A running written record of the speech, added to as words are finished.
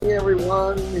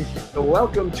Everyone,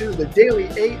 welcome to the Daily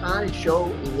AI Show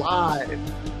live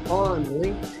on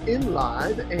LinkedIn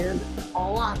Live and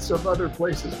lots of other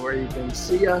places where you can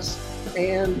see us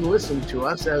and listen to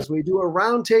us as we do a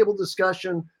roundtable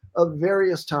discussion of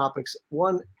various topics,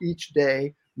 one each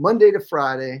day, Monday to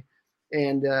Friday.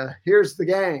 And here's the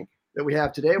gang that we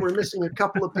have today. We're missing a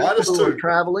couple of people who are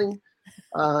traveling.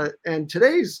 And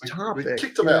today's topic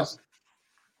is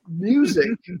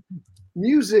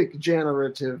music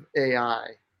generative AI,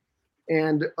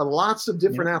 and lots of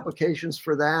different applications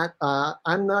for that.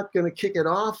 I'm not going to kick it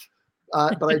off,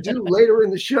 but I do later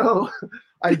in the show.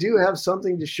 I do have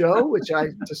something to show, which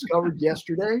I discovered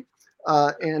yesterday,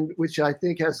 and which I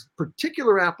think has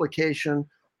particular application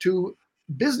to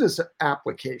business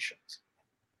applications.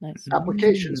 Nice.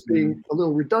 Applications being a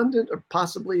little redundant or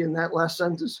possibly in that last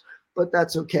sentence, but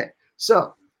that's okay.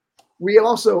 So we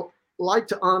also like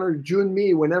to honor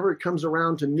Junmi whenever it comes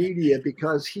around to media,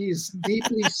 because he's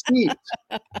deeply steeped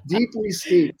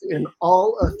in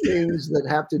all of things that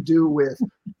have to do with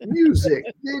music,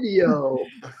 video,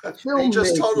 filmmaking. He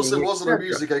just told us he wasn't a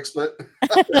music expert.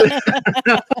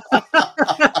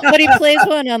 But he plays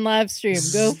one on live stream.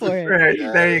 Go for it. Right,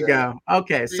 there you go.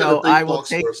 Okay, so I will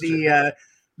take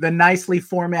the nicely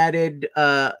formatted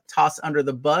toss under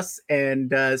the bus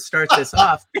and start this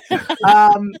off.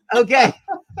 Okay.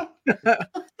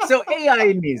 So AI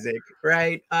in music,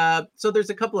 right? So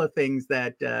there's a couple of things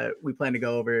that we plan to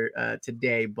go over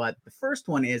today, but the first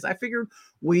one is I figured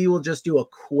we will just do a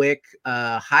quick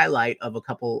highlight of a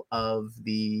couple of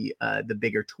the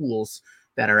bigger tools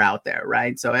that are out there,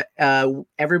 right? So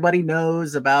everybody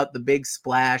knows about the big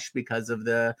splash because of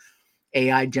the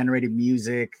AI generated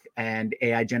music and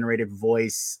AI generated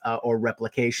voice or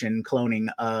replication cloning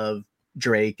of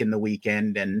Drake and The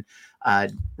Weeknd and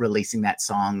releasing that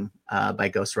song by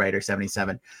Ghostwriter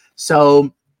 77.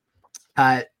 So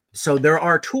there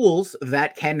are tools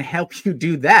that can help you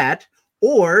do that,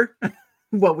 or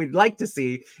what we'd like to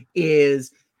see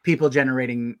is people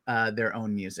generating their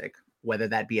own music, whether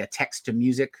that be a text to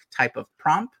music type of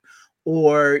prompt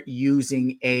or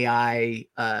using AI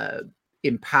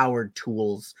empowered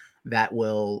tools that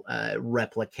will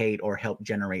replicate or help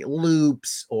generate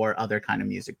loops or other kind of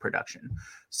music production.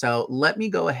 So let me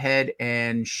go ahead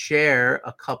and share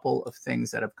a couple of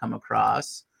things that I've come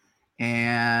across.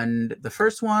 And the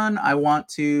first one I want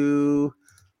to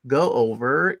go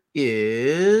over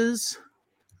is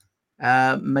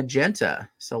Magenta.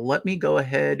 So let me go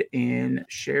ahead and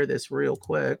share this real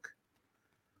quick.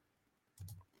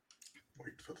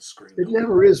 For the screen. It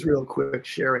never is real quick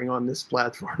sharing on this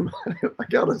platform. I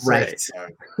gotta say,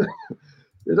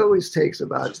 it always takes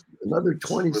about another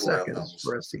 20 seconds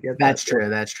for us to get. That's true.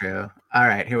 That's true. All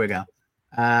right, here we go.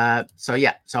 So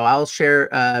I'll share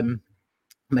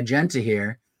Magenta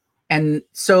here, and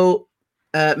so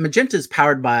Magenta is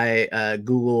powered by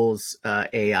Google's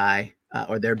AI,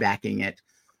 or they're backing it,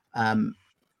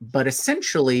 but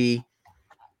essentially,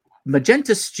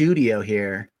 Magenta Studio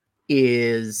here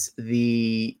is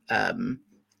their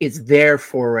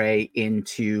foray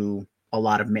into a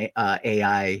lot of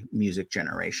AI music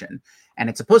generation, and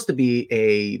it's supposed to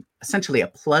be essentially a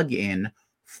plug-in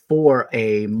for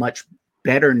a much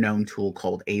better known tool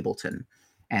called Ableton.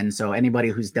 And so anybody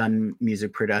who's done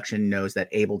music production knows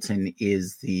that Ableton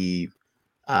is the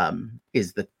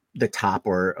top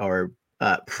or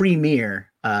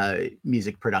premier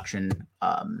music production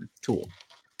tool.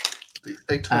 The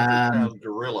 800-pound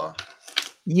gorilla.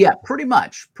 Yeah, pretty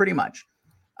much.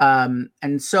 And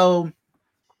so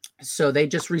they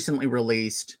just recently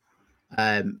released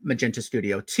Magenta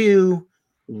Studio 2,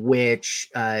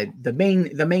 which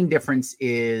the main difference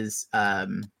is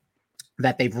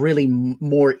that they've really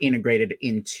more integrated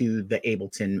into the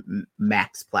Ableton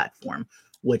Max platform,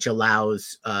 which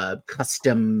allows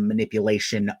custom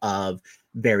manipulation of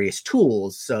various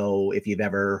tools. So if you've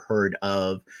ever heard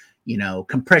of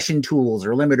compression tools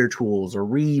or limiter tools or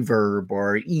reverb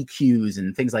or EQs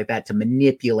and things like that to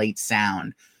manipulate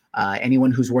sound.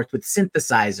 Anyone who's worked with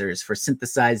synthesizers for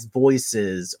synthesized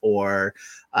voices or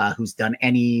who's done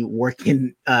any work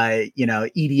in,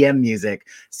 EDM music.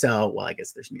 So, well, I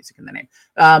guess there's music in the name.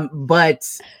 But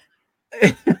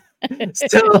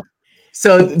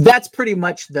so that's pretty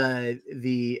much the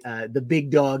big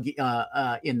dog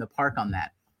in the park on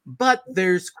that. But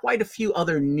there's quite a few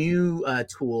other new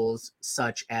tools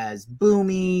such as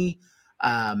Boomy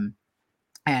and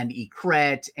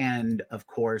Ecret, and of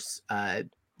course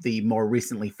the more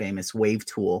recently famous Wave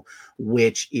tool,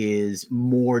 which is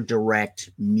more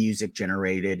direct music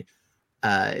generated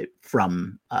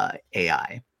from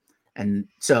AI. And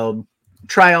so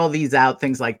try all these out,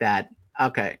 things like that.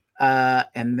 Okay.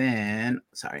 And then,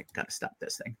 sorry, got to stop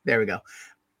this thing. There we go.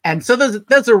 And so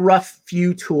those are rough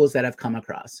few tools that I've come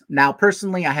across. Now,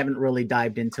 personally, I haven't really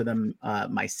dived into them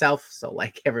myself. So,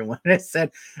 like everyone has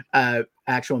said,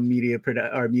 actual media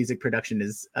or music production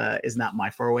is not my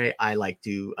foray. I like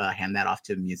to hand that off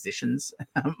to musicians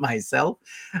myself.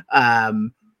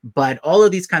 But all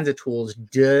of these kinds of tools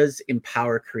does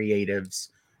empower creatives,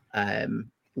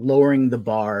 lowering the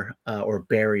bar or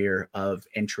barrier of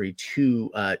entry to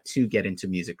get into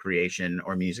music creation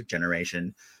or music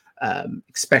generation.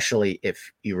 Especially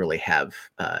if you really have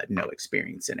no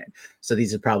experience in it. So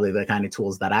these are probably the kind of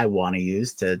tools that I want to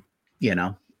use to,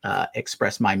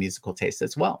 express my musical taste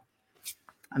as well.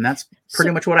 And that's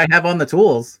pretty much what I have on the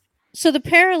tools. So the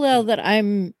parallel that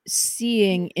I'm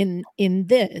seeing in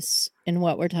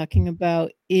what we're talking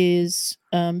about is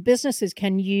businesses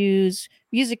can use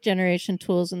music generation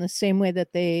tools in the same way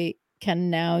that they can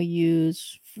now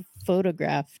use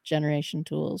photograph generation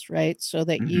tools, right? So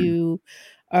that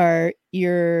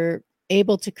you're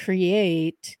able to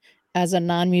create as a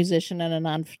non-musician and a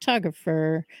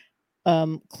non-photographer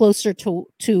closer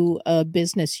to a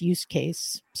business use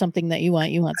case, something that you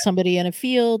want somebody in a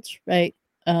field, right?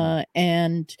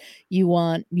 And you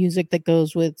want music that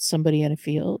goes with somebody in a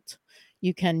field.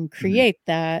 You can create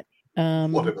that.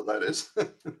 Whatever that is.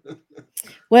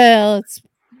 Well, it's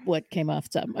what came off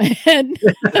the top of my head.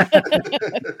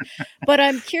 But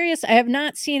I'm curious. I have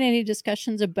not seen any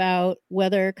discussions about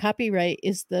whether copyright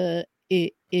is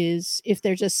if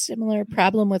there's a similar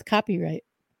problem with copyright.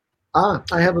 I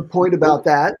have a point about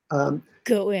that.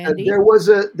 Go, Andy. There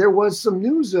was some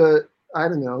news, I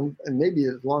don't know, and maybe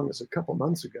as long as a couple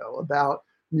months ago, about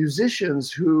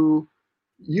musicians who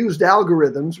used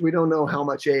algorithms. We don't know how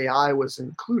much AI was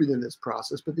included in this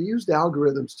process, but they used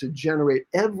algorithms to generate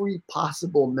every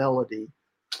possible melody,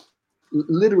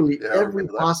 literally every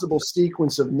possible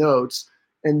sequence of notes.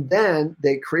 And then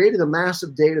they created a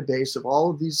massive database of all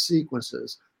of these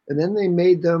sequences, and then they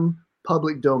made them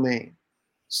public domain.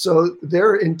 So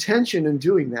their intention in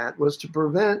doing that was to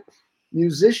prevent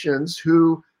musicians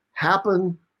who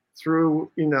happen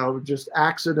through, just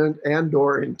accident and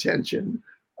or intention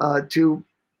to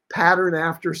pattern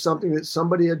after something that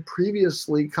somebody had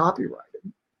previously copyrighted.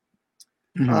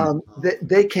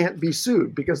 They can't be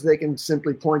sued because they can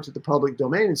simply point to the public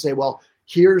domain and say, well,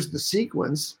 here's the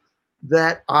sequence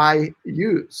that I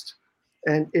used,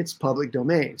 and it's public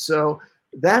domain. So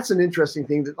that's an interesting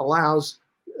thing that allows,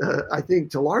 I think,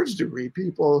 to a large degree,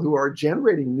 people who are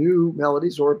generating new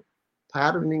melodies or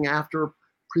patterning after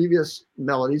previous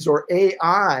melodies, or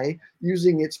AI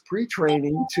using its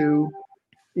pre-training to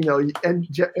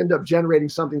end up generating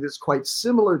something that's quite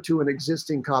similar to an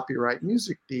existing copyright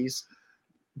music piece.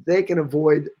 They can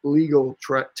avoid legal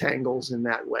tangles in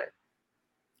that way.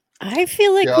 I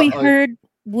feel like we heard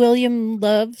William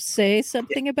Love say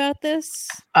something about this.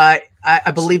 I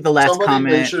believe the last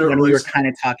comment when we were kind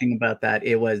of talking about that,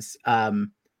 it was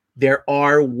there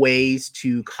are ways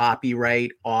to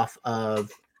copyright off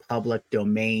of public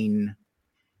domain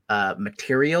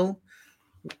material.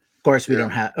 Of course, we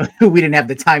didn't have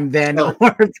the time then or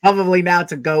probably now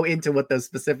to go into what those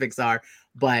specifics are.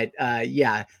 But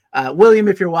William,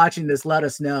 if you're watching this, let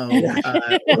us know.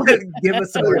 Give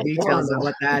us some more details on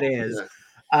what that is.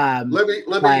 Yeah. Let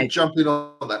me jump in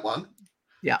on that one.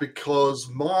 Yeah. Because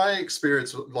my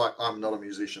experience, I'm not a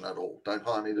musician at all. Don't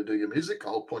hire me to do your music.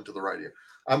 I'll point to the radio.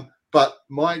 But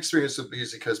my experience of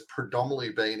music has predominantly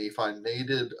been if I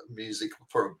needed music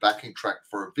for a backing track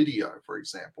for a video, for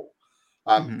example.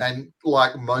 And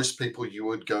like most people, you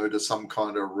would go to some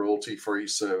kind of royalty-free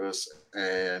service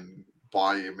and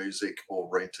buy your music or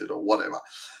rent it or whatever.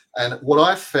 And what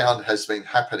I've found has been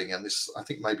happening, and this I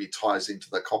think maybe ties into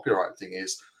the copyright thing,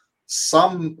 is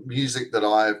some music that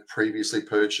I've previously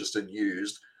purchased and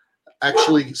used,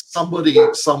 actually somebody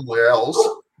somewhere else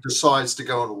decides to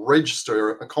go and register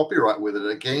a copyright with it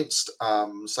against,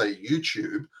 say,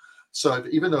 YouTube. So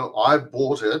even though I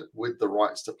bought it with the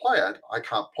rights to play it, I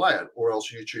can't play it, or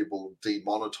else YouTube will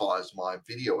demonetize my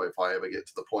video if I ever get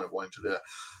to the point of wanting to do it.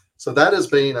 So that has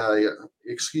been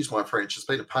excuse my French, it's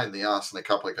been a pain in the ass in a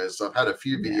couple of cases. I've had a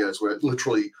few videos where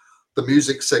literally the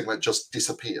music segment just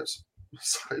disappears.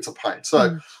 So it's a pain.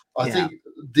 So I think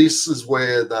this is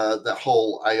where the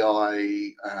whole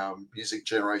AI music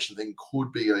generation thing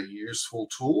could be a useful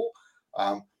tool.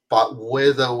 But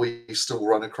whether we still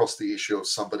run across the issue of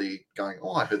somebody going,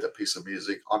 oh, I heard that piece of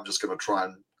music, I'm just going to try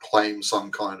and claim some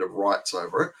kind of rights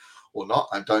over it or not,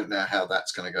 I don't know how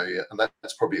that's going to go yet. And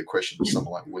that's probably a question for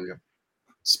someone like William.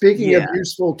 Speaking of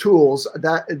useful tools,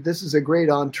 this is a great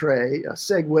entree, a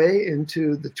segue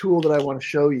into the tool that I want to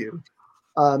show you.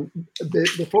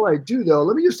 Before I do, though,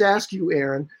 let me just ask you,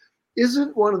 Aaron,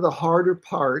 isn't one of the harder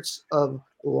parts of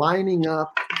lining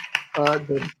up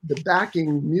the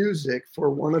backing music for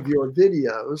one of your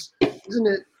videos, isn't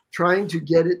it trying to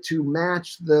get it to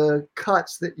match the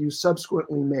cuts that you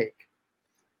subsequently make?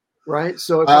 Right.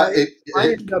 So if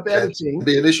I end up editing,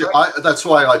 be an issue. That's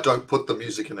why I don't put the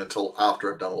music in until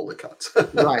after I've done all the cuts.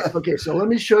 Right. Okay. So let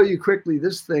me show you quickly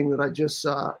this thing that I just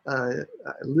saw. I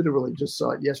literally just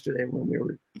saw it yesterday when we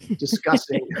were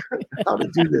discussing how to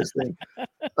do this thing.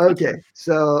 Okay.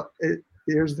 So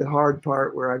here's the hard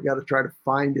part where I've got to try to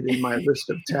find it in my list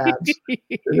of tabs.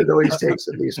 And it always takes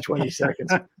at least 20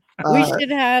 seconds. We should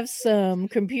have some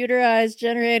computerized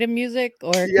generated music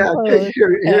or here,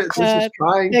 this is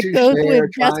trying to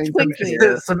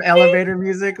share. Some elevator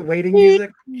music, waiting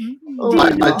music. Oh, I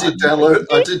did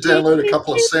download a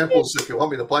couple of samples if you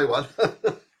want me to play one.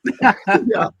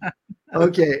 Yeah.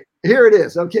 Okay, here it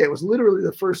is. Okay, it was literally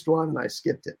the first one and I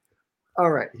skipped it. All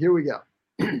right, here we go.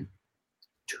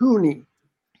 Toonie.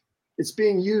 It's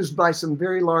being used by some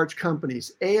very large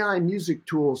companies, AI music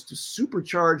tools to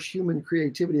supercharge human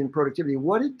creativity and productivity.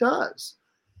 What it does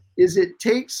is it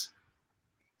takes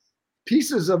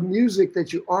pieces of music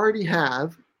that you already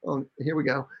have. Here we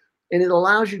go. And it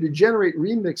allows you to generate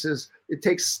remixes. It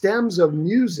takes stems of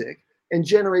music and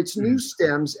generates new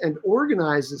stems and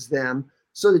organizes them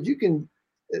so that you can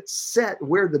set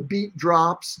where the beat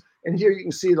drops. And here you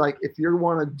can see, like, if you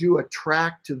want to do a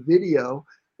track to video,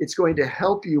 it's going to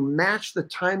help you match the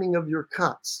timing of your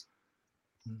cuts.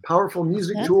 Powerful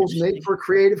music tools made for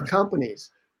creative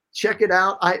companies. Check it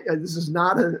out. This is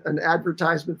not an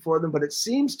advertisement for them, but it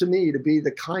seems to me to be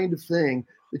the kind of thing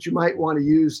that you might want to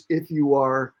use if you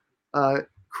are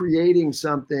creating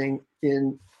something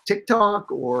in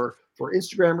TikTok or for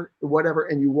Instagram or whatever,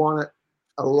 and you want to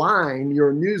align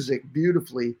your music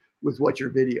beautifully with what your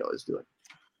video is doing.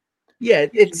 Yeah,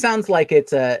 it sounds like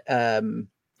it's a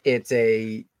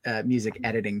music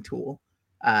editing tool.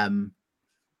 Do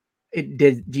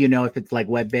you know if it's like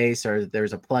web-based or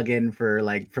there's a plugin for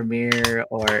like Premiere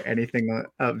or anything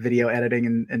video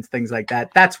editing and things like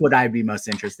that? That's what I'd be most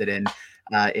interested in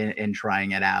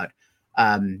trying it out.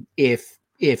 If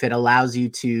it allows you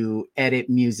to edit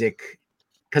music,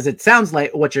 because it sounds like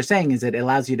what you're saying is it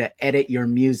allows you to edit your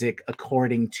music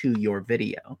according to your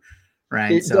video,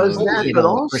 right? It does that, but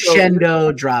also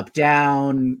crescendo, drop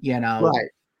down,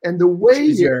 right. And the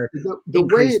way the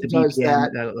way it does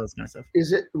that, those kind of stuff,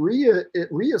 is it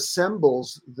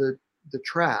reassembles the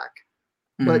track,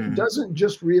 but doesn't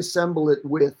just reassemble it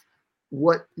with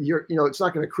what it's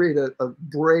not going to create a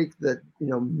break that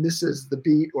misses the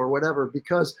beat or whatever,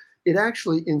 because it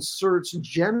actually inserts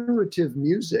generative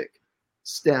music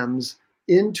stems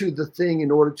into the thing in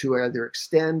order to either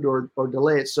extend or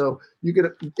delay it. So you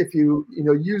could, if you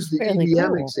use the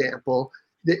EDM example,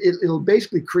 it'll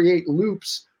basically create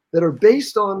loops that are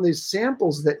based on the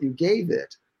samples that you gave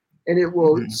it, and it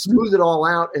will smooth it all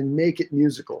out and make it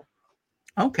musical.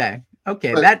 Okay.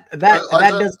 That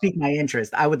does pique my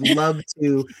interest. I would love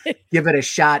to give it a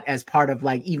shot as part of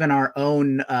like even our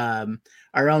own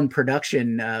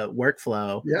production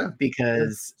workflow. Yeah.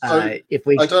 Because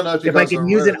if I can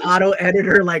use an auto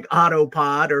editor like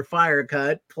AutoPod or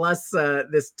Firecut plus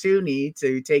this Toonie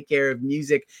to take care of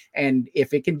music, and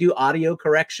if it can do audio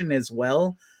correction as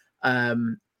well,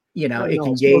 it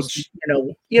can gauge,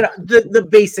 the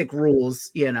basic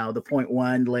rules, the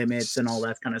 0.1 limits and all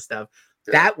that kind of stuff.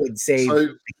 Yeah. That would save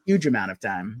a huge amount of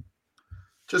time.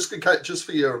 Just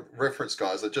for your reference,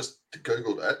 guys, I just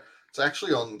Googled it. It's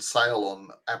actually on sale on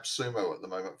AppSumo at the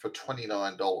moment for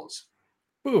 $29.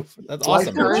 Oof, that's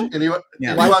awesome. Anyone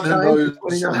who knows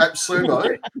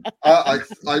AppSumo, I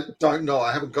don't know.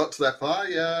 I haven't got to that far.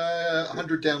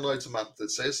 100 downloads a month, it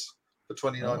says, for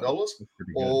 $29.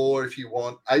 Or if you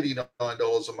want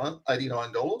 $89 a month,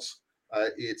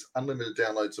 it's unlimited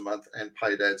downloads a month and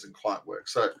paid ads and client work.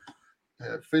 So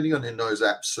if anyone who knows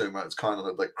AppSumo, it's kind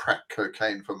of like crack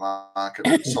cocaine for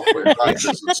marketing software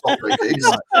punches and software geeks.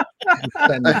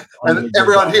 And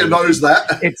everyone here knows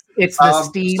that. It's the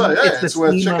Steam. It's the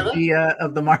Steam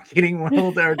of the marketing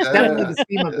world, or definitely the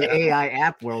Steam of the AI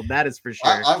app world. That is for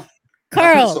sure.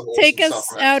 Carl, take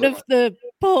us out of the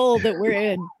poll that we're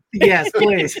in. Yes,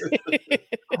 please.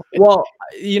 Well,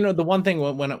 the one thing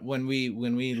when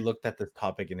we looked at this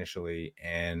topic initially,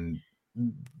 and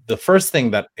the first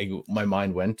thing that my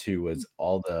mind went to was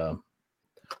all the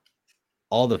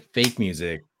fake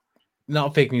music,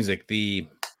 not fake music, the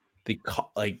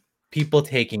like people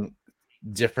taking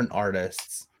different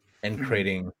artists and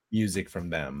creating music from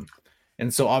them.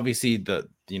 And so obviously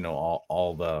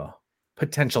all the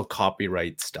potential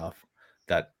copyright stuff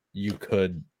that you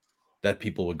could that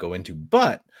people would go into.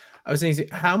 But I was saying,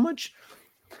 how much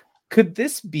could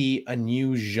this be a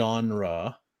new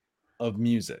genre of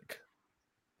music?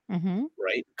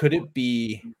 Right? Could it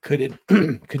be, could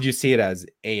you see it as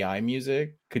AI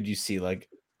music? Could you see like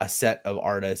a set of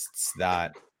artists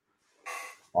that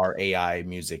are AI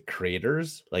music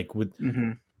creators? Like would,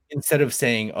 instead of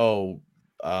saying, oh,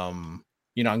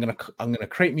 you know, I'm gonna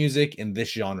create music in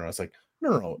this genre, it's like,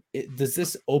 no. Does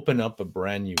this open up a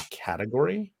brand new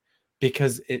category?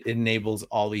 Because it enables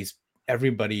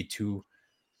everybody to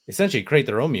essentially create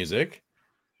their own music,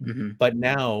 but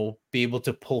now be able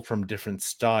to pull from different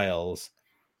styles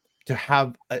to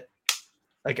have a,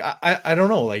 like, I don't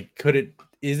know, like,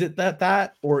 is it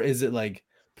that, or is it like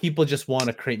people just want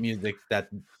to create music that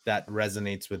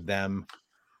resonates with them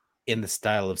in the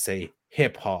style of, say,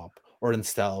 hip hop, or in the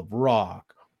style of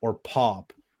rock or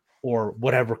pop, or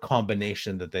whatever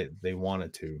combination that they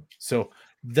wanted to. So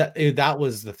that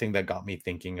was the thing that got me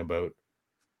thinking about,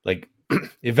 like,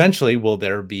 eventually, will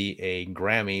there be a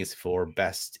Grammys for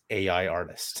best AI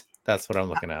artist? That's what I'm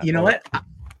looking at. You know what?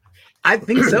 I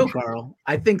think so, Carl.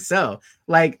 I think so.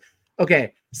 Like,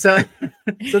 okay, so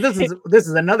this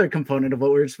is another component of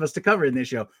what we're supposed to cover in this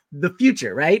show, the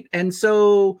future, right? And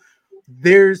so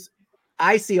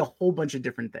I see a whole bunch of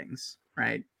different things,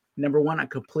 right? Number one, I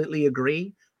completely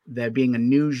agree there being a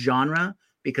new genre,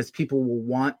 because people will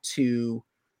want to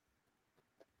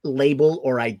label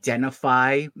or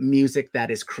identify music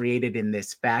that is created in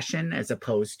this fashion, as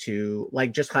opposed to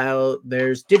like just how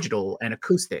there's digital and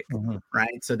acoustic,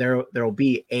 right? So there will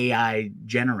be AI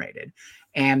generated,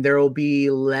 and there will be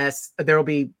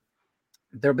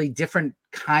different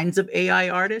kinds of AI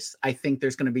artists. I think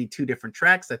there's going to be two different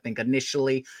tracks. I think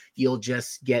initially you'll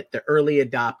just get the early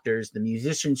adopters, the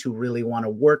musicians who really want to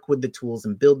work with the tools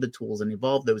and build the tools and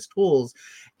evolve those tools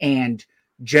and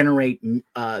generate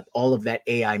all of that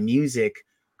AI music,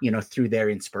 you know, through their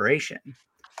inspiration.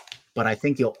 But I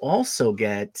think you'll also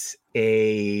get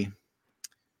the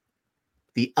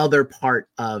other part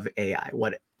of AI,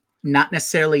 not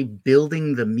necessarily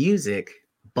building the music,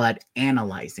 but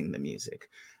analyzing the music,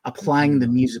 applying the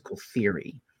musical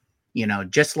theory, you know,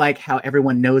 just like how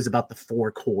everyone knows about the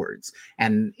 4 chords.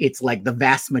 And it's like the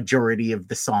vast majority of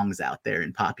the songs out there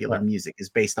in popular music is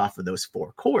based off of those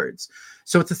 4 chords.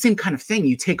 So it's the same kind of thing.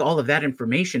 You take all of that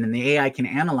information and the AI can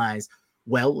analyze,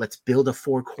 well, let's build a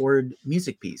 4-chord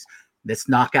music piece. Let's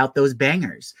knock out those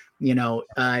bangers, you know,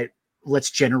 let's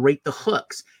generate the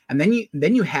hooks. And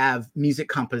then you have music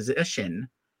composition,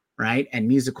 right? And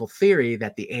musical theory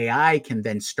that the AI can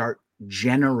then start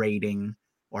generating,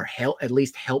 or at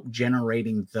least help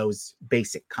generating those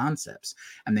basic concepts.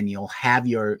 And then you'll have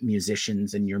your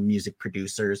musicians and your music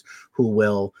producers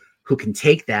who can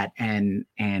take that and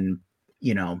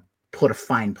you know, put a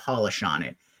fine polish on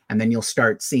it. And then you'll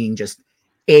start seeing just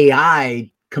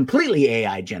completely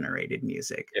AI generated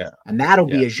music. Yeah. And that'll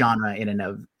be a genre in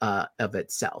and of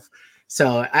itself.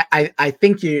 So I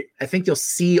think you'll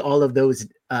see all of those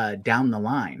down the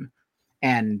line.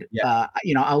 And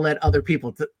you know, I'll let other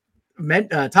people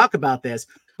talk about this.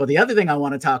 But the other thing I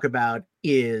want to talk about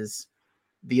is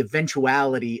the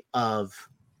eventuality of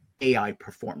AI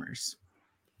performers.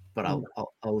 But I'll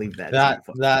leave that.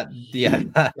 That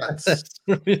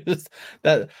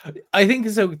I think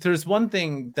so. There's one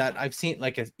thing that I've seen,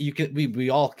 like, we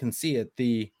all can see it,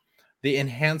 the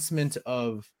enhancement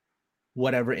of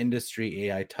whatever industry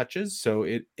AI touches. So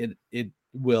it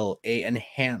will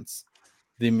enhance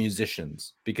the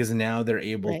musicians, because now they're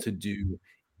able to do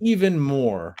even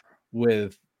more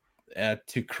with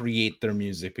to create their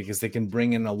music, because they can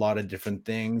bring in a lot of different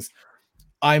things.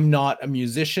 I'm not a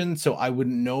musician, so I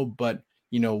wouldn't know, but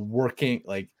you know,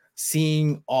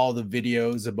 seeing all the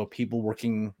videos about people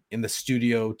working in the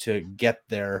studio to get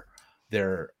their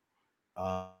the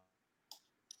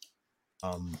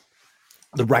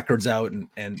records out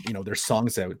and you know, their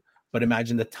songs out. But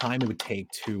imagine the time it would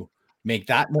take to make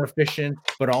that more efficient,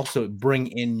 but also bring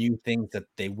in new things that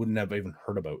they wouldn't have even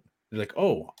heard about. They're like,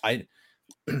 oh,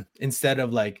 instead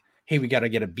of like, hey, we got to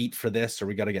get a beat for this, or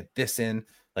we got to get this in.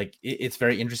 Like, it's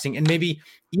very interesting. And maybe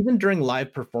even during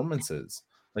live performances,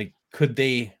 like, could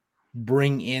they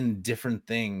bring in different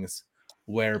things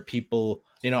where people,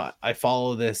 you know, I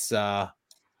follow a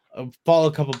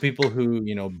couple of people who,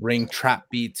 you know, bring trap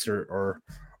beats or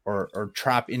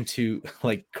trap into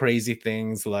like crazy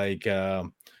things like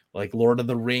Lord of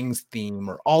the Rings theme,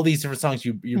 or all these different songs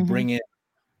you bring in,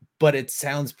 but it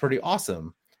sounds pretty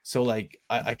awesome. So like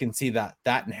I can see that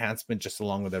enhancement just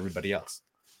along with everybody else.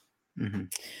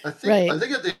 I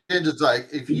think at the end of the day,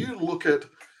 if you look at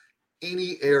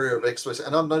any area of expertise,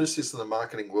 and I've noticed this in the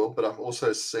marketing world, but I'm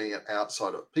also seeing it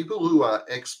outside of people who are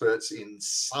experts in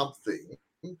something,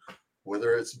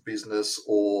 whether it's business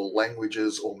or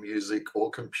languages or music or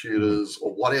computers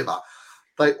or whatever,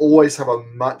 they always have a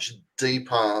much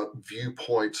deeper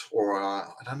viewpoint, or I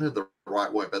don't know the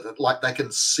right word, but like they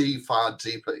can see far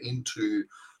deeper into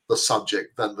the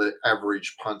subject than the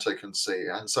average punter can see.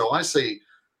 And so I see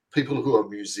people who are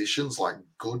musicians, like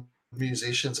good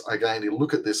musicians, are going to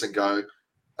look at this and go,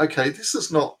 okay, this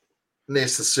is not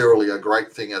necessarily a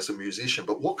great thing as a musician,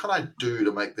 but what can I do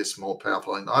to make this more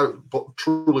powerful? And I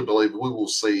truly believe we will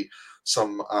see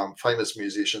some famous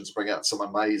musicians bring out some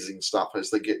amazing stuff as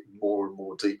they get more and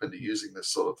more deep into using this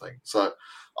sort of thing. So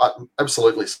I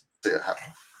absolutely see it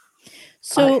happen.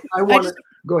 So I want to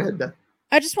go ahead, Beth.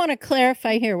 I just want to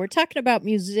clarify here. We're talking about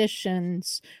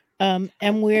musicians, and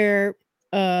we're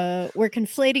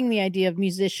conflating the idea of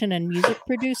musician and music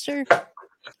producer.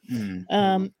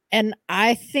 And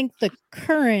I think the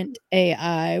current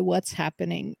AI, what's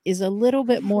happening, is a little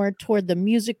bit more toward the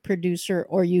music producer,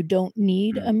 or you don't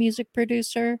need a music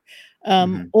producer,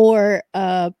 or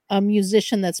a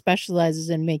musician that specializes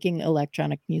in making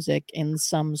electronic music in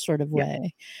some sort of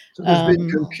way. So there's been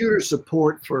computer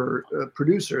support for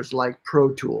producers like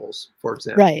Pro Tools, for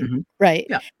example. Right, right.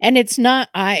 Yeah. And it's not,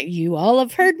 you all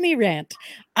have heard me rant.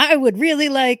 I would really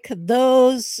like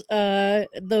those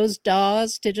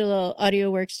DAWs, digital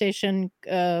audio workstation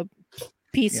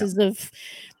pieces of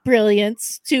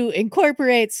brilliance, to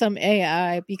incorporate some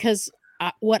AI, because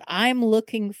what I'm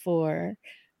looking for,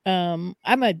 I'm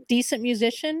a decent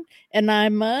musician and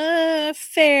I'm a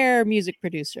fair music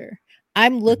producer.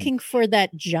 I'm looking for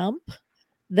that jump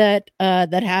that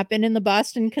happened in the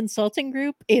Boston Consulting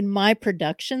Group in my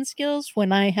production skills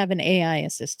when I have an AI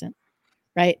assistant,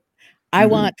 right? I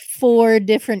want 4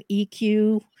 different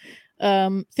EQ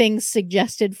things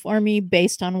suggested for me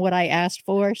based on what I asked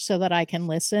for, so that I can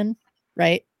listen,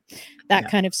 right?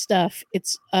 That kind of stuff.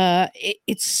 It's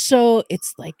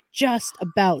like just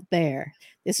about there.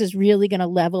 This is really going to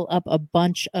level up a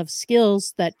bunch of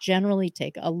skills that generally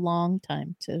take a long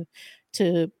time to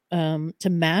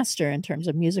master in terms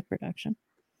of music production.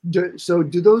 So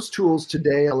do those tools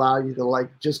today allow you to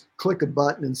like just click a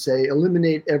button and say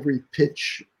eliminate every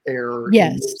pitch error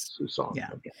in this song? Yeah.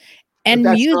 Okay. And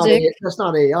music, that's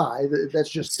not AI. That's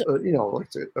just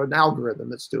it's an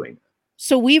algorithm that's doing it.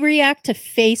 So we react to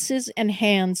faces and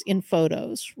hands in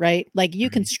photos, right? Like you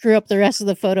can screw up the rest of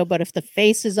the photo, but if the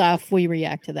face is off, we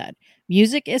react to that.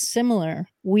 Music is similar.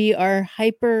 We are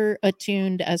hyper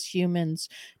attuned as humans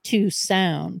to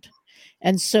sound.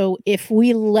 And so if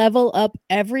we level up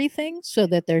everything so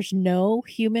that there's no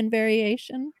human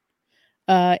variation,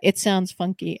 it sounds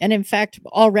funky. And in fact,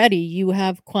 already you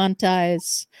have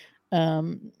Quantize,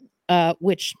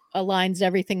 which aligns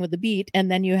everything with the beat,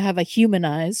 and then you have a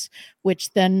Humanize,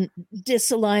 which then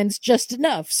disaligns just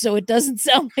enough so it doesn't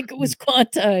sound like it was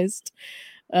quantized.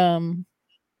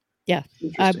 Yeah,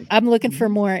 I'm looking for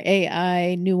more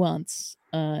AI nuance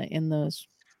in those.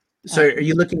 So are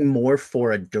you looking more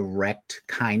for a direct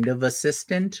kind of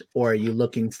assistant, or are you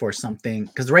looking for something?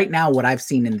 Because right now what I've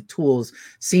seen in the tools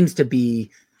seems to be,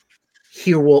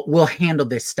 here we'll handle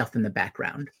this stuff in the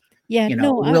background. Yeah,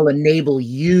 we'll enable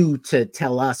you to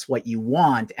tell us what you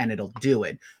want and it'll do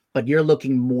it. But you're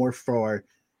looking more for,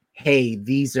 hey,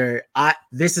 this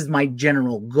is my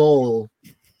general goal.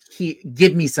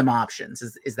 Give me some options.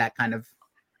 Is that kind of?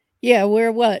 Yeah,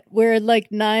 we're like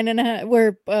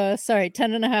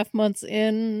 10.5 months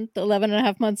in,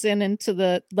 11.5 months into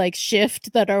the like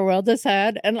shift that our world has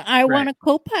had. And I want a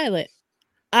co-pilot.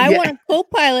 I want a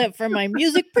co-pilot for my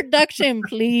music production,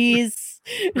 please.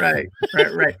 Right.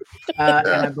 And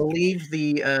I believe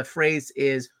the phrase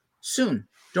is soon.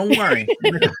 Don't worry.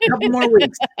 A couple more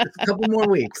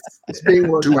weeks. It's being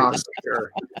worked on.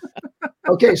 Sure.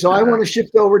 Okay, so I want to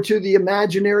shift over to the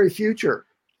imaginary future.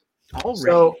 All right.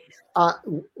 So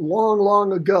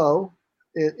long ago,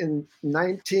 in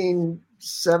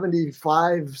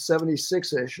 1975,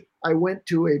 76-ish, I went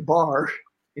to a bar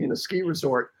in a ski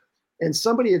resort, and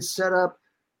somebody had set up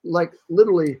like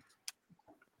literally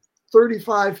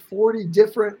 35, 40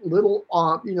 different little,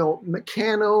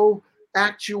 mechano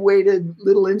actuated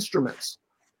little instruments,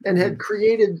 and had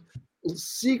created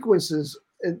sequences.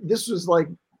 And this was like,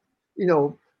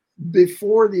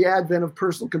 before the advent of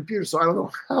personal computers. So I don't know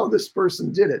how this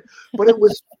person did it, but it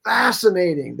was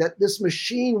fascinating that this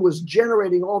machine was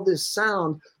generating all this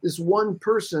sound, this one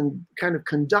person kind of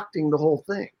conducting the whole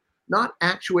thing, not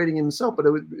actuating himself, but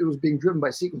it was being driven by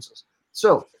sequences.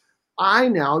 So I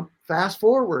now fast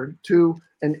forward to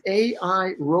an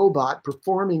AI robot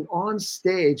performing on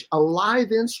stage a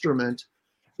live instrument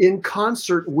in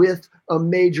concert with a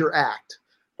major act.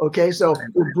 Okay, so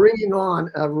we're bringing on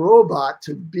a robot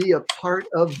to be a part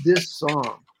of this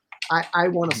song. I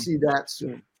want to see that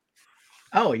soon.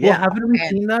 Oh yeah. Well, haven't we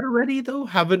seen that already though?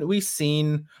 Haven't we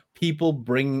seen people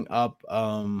bring up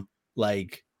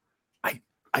like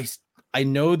I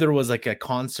know there was like a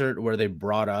concert where they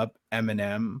brought up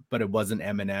Eminem, but it wasn't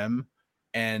Eminem,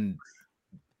 and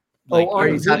like are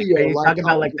you talking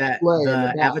about like that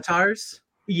the avatars?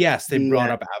 Yes, they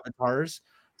brought up avatars.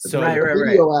 So right.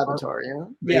 Video avatar,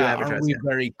 yeah. Aren't we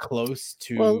very close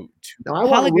to? No, I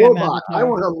want a robot. Avatar. I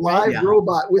want a live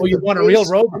robot with you want a real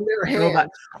robot in their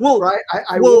hand. Well, right.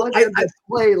 I want them to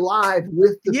play live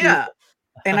with the people.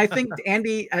 And I think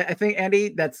Andy,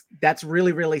 that's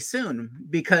really, really soon,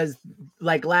 because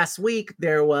like last week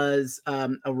there was a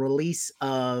release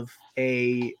of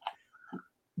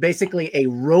basically a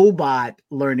robot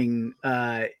learning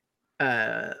learning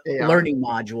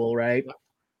module, right?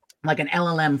 Like an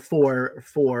LLM for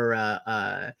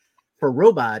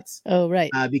robots. Oh, right.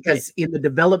 Because in the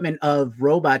development of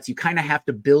robots, you kind of have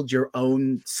to build your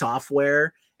own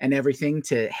software and everything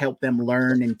to help them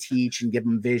learn and teach and give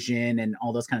them vision and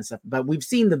all those kind of stuff. But we've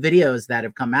seen the videos that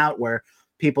have come out where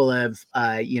people have,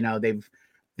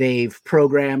 they've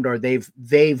programmed or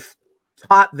they've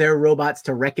taught their robots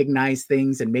to recognize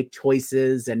things and make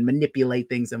choices and manipulate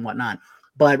things and whatnot.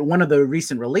 But one of the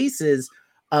recent releases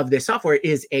of this software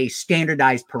is a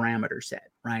standardized parameter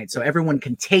set, right? So everyone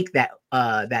can take that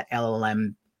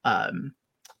LLM,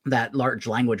 that large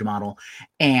language model,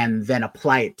 and then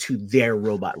apply it to their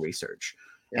robot research.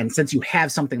 Yeah. And since you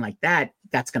have something like that,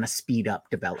 that's going to speed up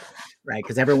development, right?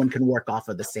 Because everyone can work off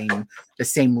of the same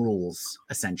rules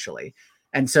essentially.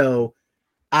 And so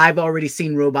I've already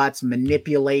seen robots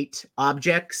manipulate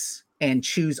objects and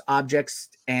choose objects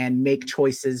and make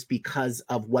choices because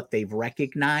of what they've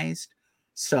recognized.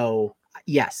 So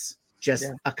yes, just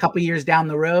a couple years down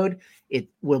the road, it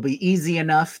will be easy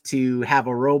enough to have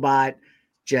a robot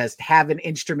just have an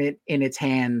instrument in its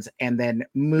hands and then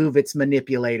move its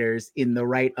manipulators in the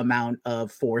right amount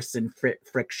of force and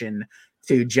friction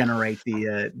to generate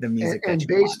the music. And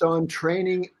based on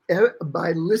training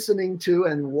by listening to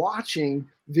and watching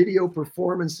video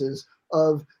performances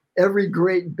of every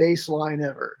great bass line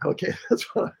ever. Okay, that's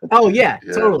what.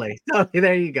 Totally.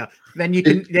 There you go. Then you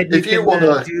can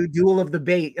do duel of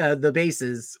the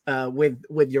basses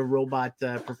with your robot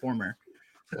performer.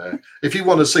 If you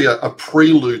want to see a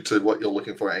prelude to what you're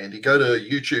looking for, Andy, go to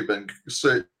YouTube and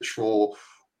search for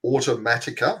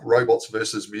Automatica, Robots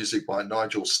versus Music by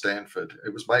Nigel Stanford.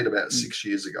 It was made about 6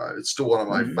 years ago. It's still one of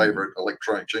my favorite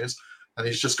electronic tunes, and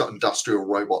he's just got industrial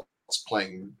robots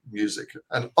playing music.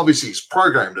 And obviously he's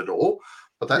programmed it all,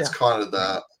 but that's kind of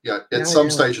at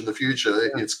some stage in the future,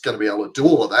 it's going to be able to do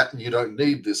all of that, and you don't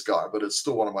need this guy, but it's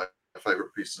still one of my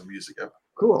favorite pieces of music ever.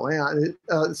 Cool. Yeah.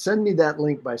 Send me that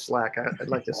link by Slack. I'd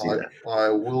like to see that. I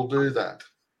will do that.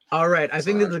 All right. I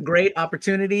think this is a great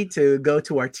opportunity to go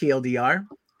to our TLDR,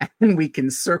 and we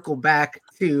can circle back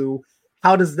to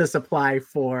how does this apply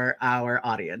for our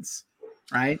audience,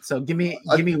 right? So give me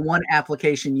one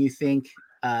application you think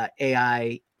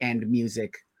AI and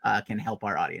music can help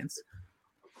our audience.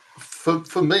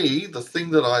 For me, the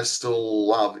thing that I still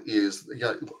love is,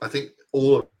 I think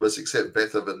all of us except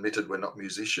Beth have admitted we're not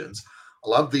musicians. I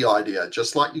love the idea,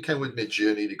 just like you can with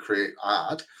Midjourney to create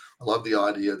art. I love the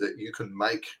idea that you can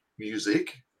make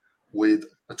music with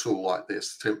a tool like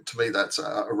this. To me, that's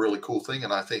a really cool thing.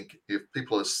 And I think if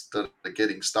people are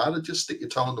getting started, just stick your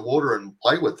toe in the water and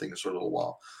play with things for a little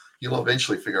while. You'll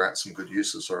eventually figure out some good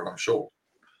uses for it, I'm sure.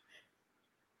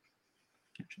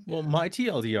 Well, my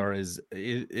TLDR is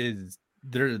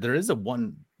there is a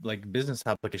one like business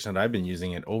application that I've been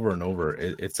using it over and over.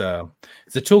 It's a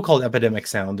tool called Epidemic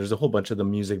Sound. There's a whole bunch of the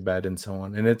music bed and so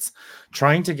on, and it's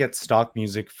trying to get stock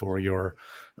music for your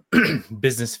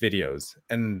business videos.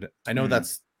 And I know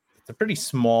that's a pretty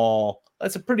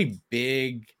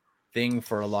big thing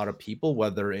for a lot of people,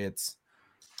 whether it's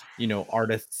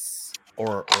artists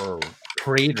or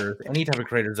creators, any type of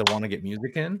creators that want to get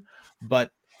music in.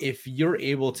 But if you're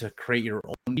able to create your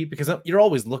own beat, because you're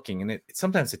always looking, and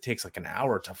sometimes it takes like an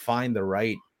hour to find the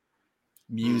right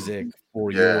music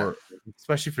for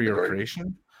especially for your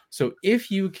creation. So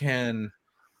if you can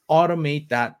automate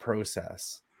that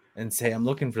process and say, I'm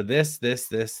looking for this,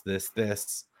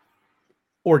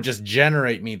 or just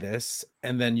generate me this,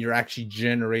 and then you're actually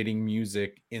generating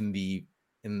music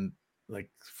in like,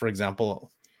 for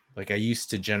example, like I used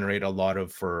to generate a lot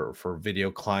of for video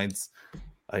clients,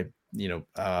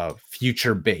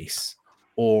 future bass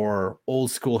or old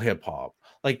school hip hop,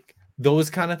 like those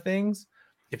kind of things.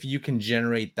 if you can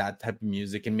generate that type of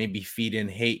music and maybe feed in,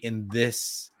 hey, in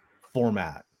this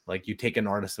format, like you take an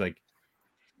artist like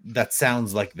that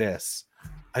sounds like this,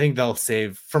 I think that'll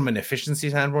save, from an efficiency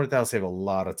standpoint, that'll save a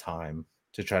lot of time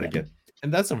to try to get,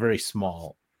 and that's a very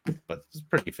small, but it's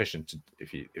pretty efficient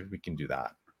if we can do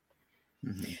that.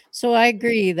 So I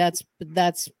agree. That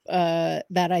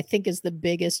I think is the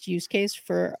biggest use case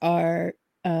for our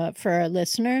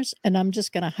listeners. And I'm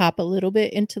just going to hop a little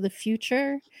bit into the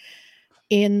future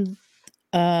in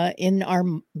our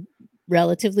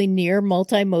relatively near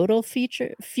multimodal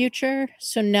future.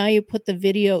 So now you put the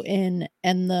video in,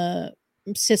 and the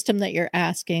system that you're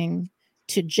asking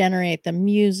to generate the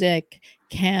music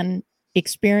can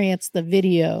experience the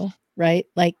video, right?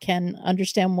 Like can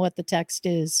understand what the text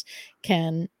is,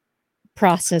 can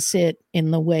process it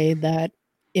in the way that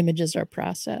images are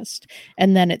processed.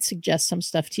 And then it suggests some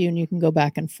stuff to you, and you can go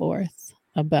back and forth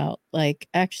about, like,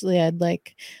 actually, I'd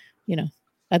like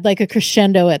a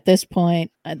crescendo at this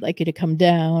point. I'd like you to come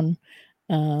down,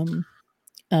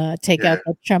 take out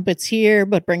the trumpets here,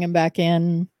 but bring them back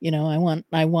in. I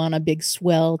want a big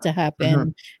swell to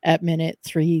happen at minute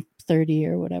 3:30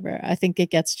 or whatever. I think it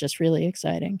gets just really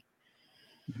exciting.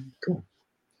 Cool.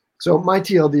 So my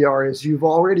TLDR is you've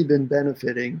already been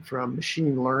benefiting from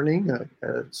machine learning, a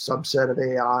subset of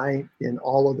AI in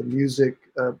all of the music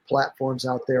platforms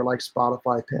out there like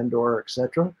Spotify, Pandora,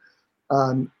 etc.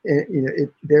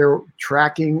 They're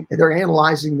tracking, they're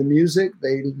analyzing the music.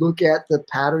 They look at the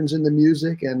patterns in the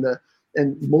music and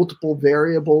multiple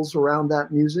variables around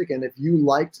that music. And if you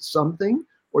liked something,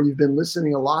 or you've been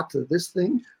listening a lot to this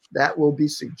thing, that will be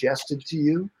suggested to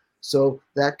you. So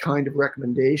that kind of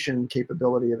recommendation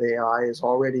capability of AI is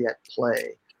already at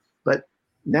play. But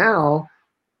now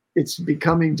it's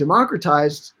becoming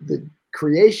democratized, the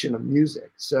creation of music.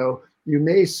 So you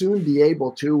may soon be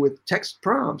able to, with text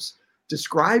prompts,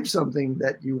 describe something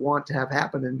that you want to have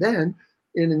happen, and then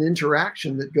in an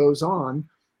interaction that goes on,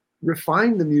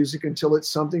 refine the music until it's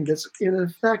something that's in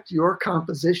effect your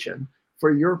composition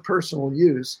for your personal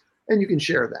use, and you can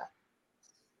share that.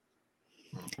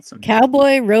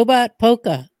 Cowboy Robot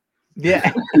Polka.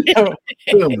 Yeah.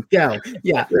 Boom. Go.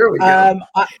 Yeah. There we go.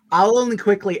 I'll only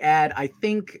quickly add, I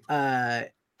think I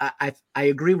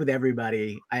agree with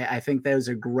everybody. I think those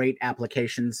are great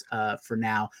applications for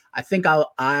now. I think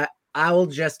I'll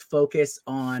just focus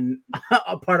on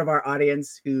a part of our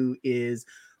audience who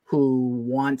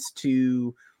wants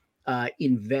to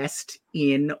invest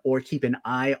in or keep an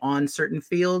eye on certain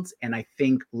fields. And I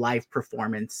think live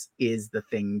performance is the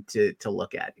thing to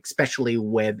look at, especially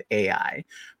with AI,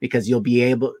 because you'll be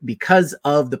able, because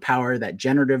of the power that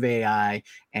generative AI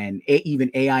and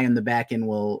even AI in the back end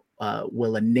will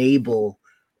enable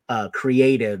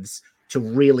creatives to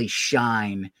really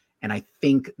shine. And I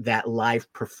think that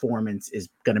live performance is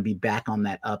going to be back on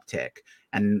that uptick,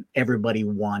 and everybody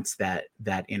wants that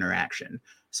interaction.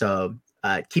 So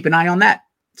keep an eye on that.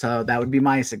 So that would be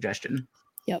my suggestion.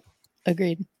 Yep.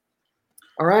 Agreed.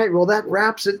 All right. Well, that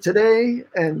wraps it today,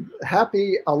 and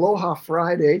happy Aloha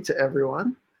Friday to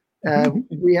everyone.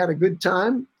 We had a good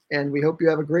time, and we hope you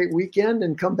have a great weekend,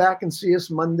 and come back and see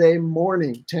us Monday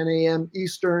morning, 10 a.m.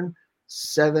 Eastern,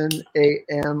 7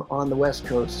 a.m. on the West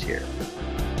Coast here.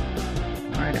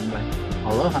 All right, everybody.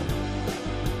 Aloha.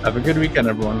 Have a good weekend,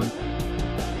 everyone.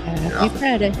 Happy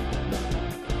Friday.